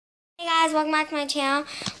Hey guys, welcome back to my channel.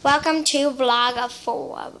 Welcome to vlog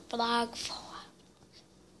 4.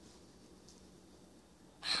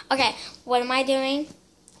 Okay, what am I doing?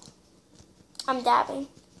 I'm dabbing.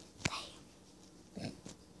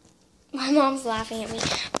 My mom's laughing at me.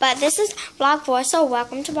 But this is vlog 4, so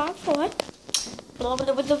welcome to vlog 4.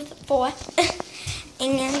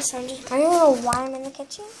 And Sunday, I don't know why I'm in the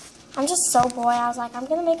kitchen. I'm just so bored. I was like, I'm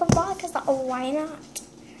gonna make a vlog because why not?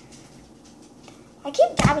 I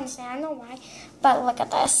keep dabbing today, I don't know why, but look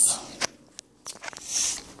at this.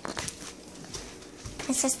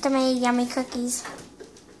 My sister made yummy cookies.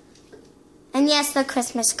 And yes, the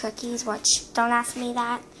Christmas cookies, which, don't ask me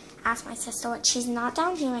that. Ask my sister, which she's not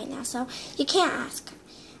down here right now, so you can't ask her.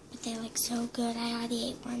 But they look so good, I already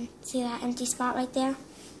ate one. See that empty spot right there?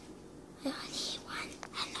 I already ate one,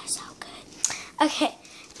 and they're so good. Okay,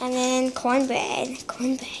 and then cornbread.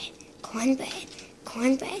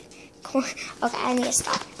 Okay, I need to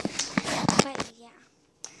stop. But yeah.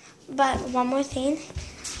 But one more thing.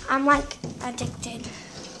 I'm like addicted.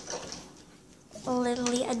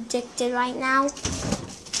 Literally addicted right now.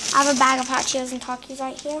 I have a bag of Hot Cheetos and Takis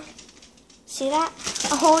right here. See that?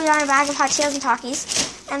 A whole yarn bag of Hot Cheetos and Takis.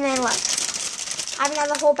 And then look. I have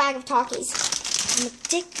another whole bag of Takis. I'm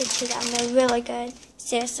addicted to them. They're really good.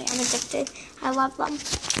 Seriously, I'm addicted. I love them.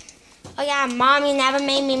 Oh yeah, Mommy never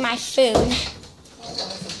made me my food.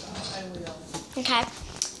 Okay,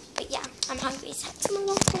 but yeah, I'm hungry. So someone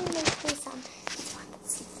else can make me some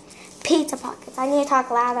pizza pockets. I need to talk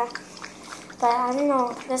louder, but I don't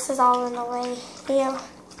know. This is all in the way here.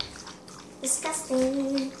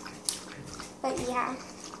 Disgusting. But yeah.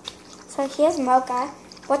 So here's Mocha.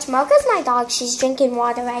 Which Mocha's my dog. She's drinking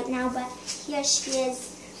water right now, but here she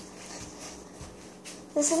is.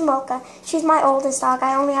 This is Mocha. She's my oldest dog.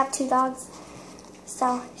 I only have 2 dogs,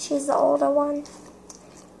 so she's the older one.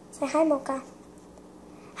 Say hi, Mocha.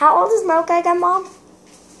 How old is Mocha again, Mom?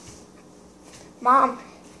 Mom.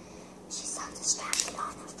 She's so distracted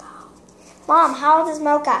on her phone. Mom, how old is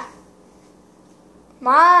Mocha?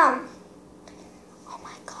 Mom. Oh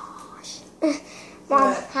my gosh. Mom,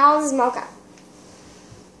 what? How old is Mocha?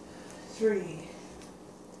 3.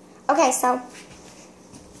 Okay, so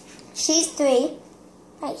she's 3.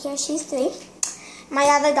 Right here, she's 3. My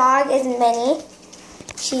other dog is Minnie.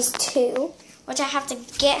 She's 2, which I have to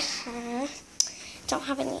get her. Don't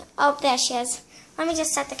have any. Oh, there she is. Let me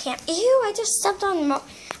just set the camera. Ew! I just stepped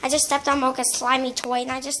on Mocha's slimy toy,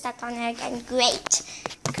 and I just stepped on it again. Great.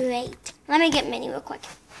 Let me get Minnie real quick.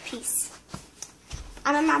 Peace.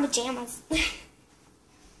 I'm in my pajamas. I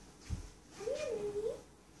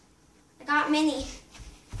got Minnie.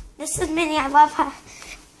 This is Minnie. I love her.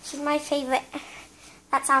 She's my favorite.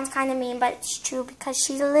 That sounds kind of mean, but it's true because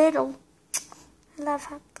she's little. I love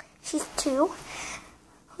her. She's 2.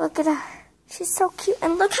 Look at her. She's so cute.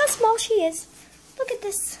 And look how small she is. Look at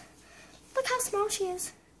this. Look how small she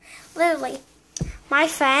is. Literally. My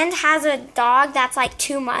friend has a dog that's like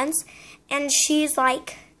 2 months. And she's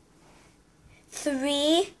like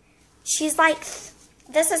 3. She's like,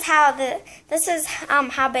 this is how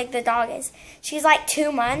big the dog is. She's like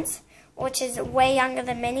 2 months, which is way younger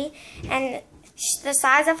than Minnie. And the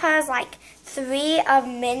size of her is like 3 of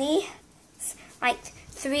Minnie. Like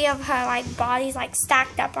 3 of her like bodies like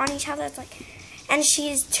stacked up on each other. It's like, and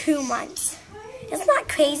she's 2 months. Isn't that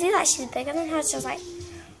crazy that she's bigger than her? It's just like,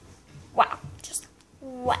 wow, just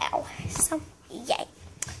wow. So yay.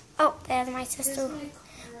 Oh, there's my sister.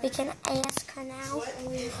 We can ask her now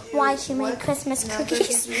why she made Christmas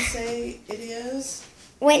cookies. Did you say it is?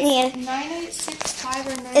 Whitney, 9865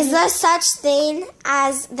 or 98? Is there such thing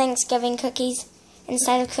as Thanksgiving cookies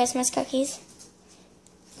instead of Christmas cookies?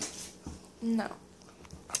 No.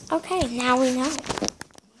 Okay, now we know.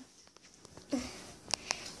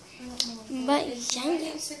 But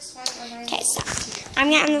yeah. Okay, so I'm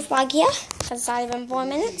getting this vlog here because it's already been 4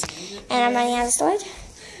 minutes, and I'm running out of storage.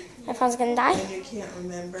 My phone's gonna die. You can't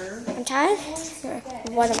remember. I'm tired.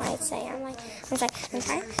 What am I saying? I'm tired. I'm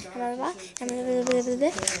blah, blah,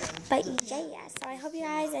 blah. But yeah, so I hope you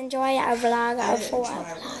guys enjoy our vlog of 4.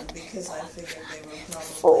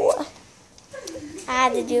 I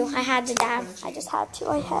had to dab. I just had to.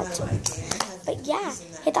 But yeah,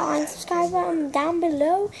 hit that like and subscribe button down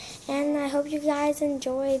below. And I hope you guys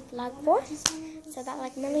enjoyed vlog 4. Said that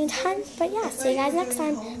like a million times. But yeah, see you guys next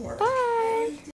time. Bye.